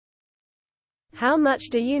How much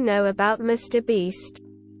do you know about MrBeast?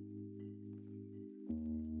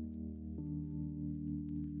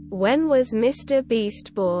 When was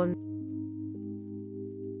MrBeast born?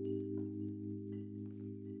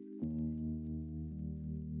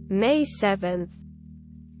 May 7th.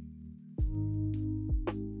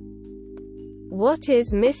 What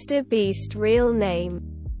is MrBeast's real name?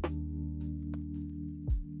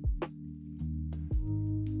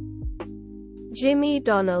 Jimmy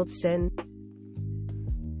Donaldson.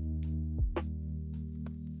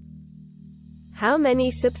 How many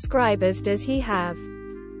subscribers does he have?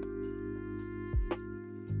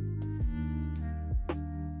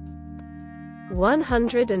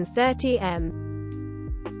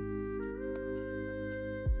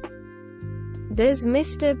 130M. Does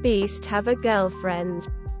MrBeast have a girlfriend?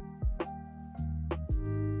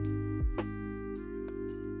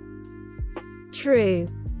 True.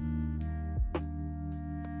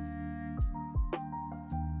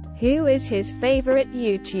 Who is his favorite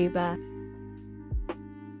YouTuber?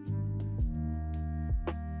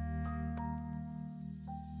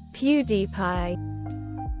 PewDiePie.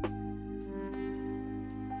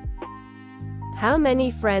 How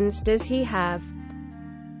many friends does he have?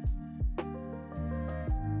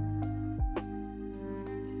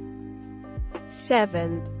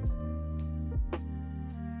 7.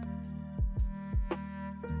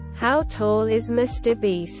 How tall is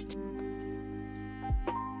MrBeast?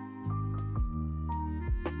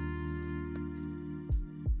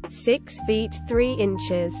 6 feet 3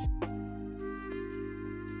 inches.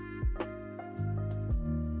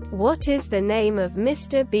 What is the name of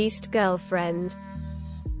MrBeast's girlfriend?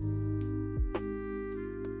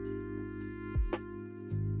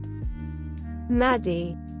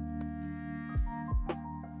 Maddie.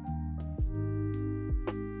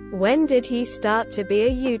 When did he start to be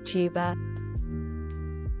a YouTuber?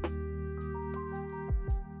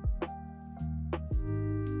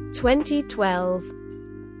 2012.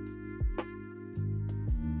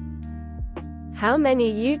 How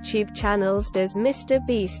many YouTube channels does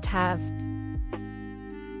MrBeast have?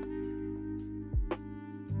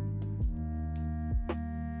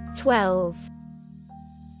 12.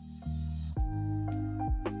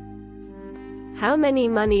 How many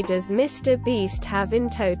money does MrBeast have in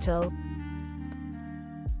total?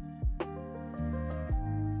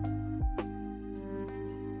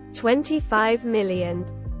 25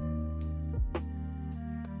 million.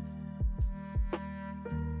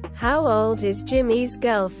 How old is Jimmy's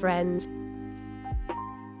girlfriend?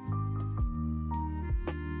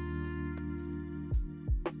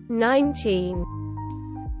 19.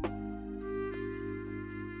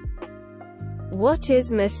 What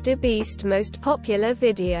is MrBeast's most popular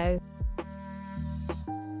video?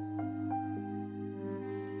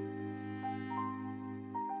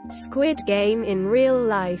 Squid Game in real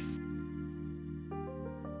life.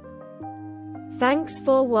 Thanks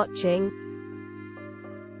for watching.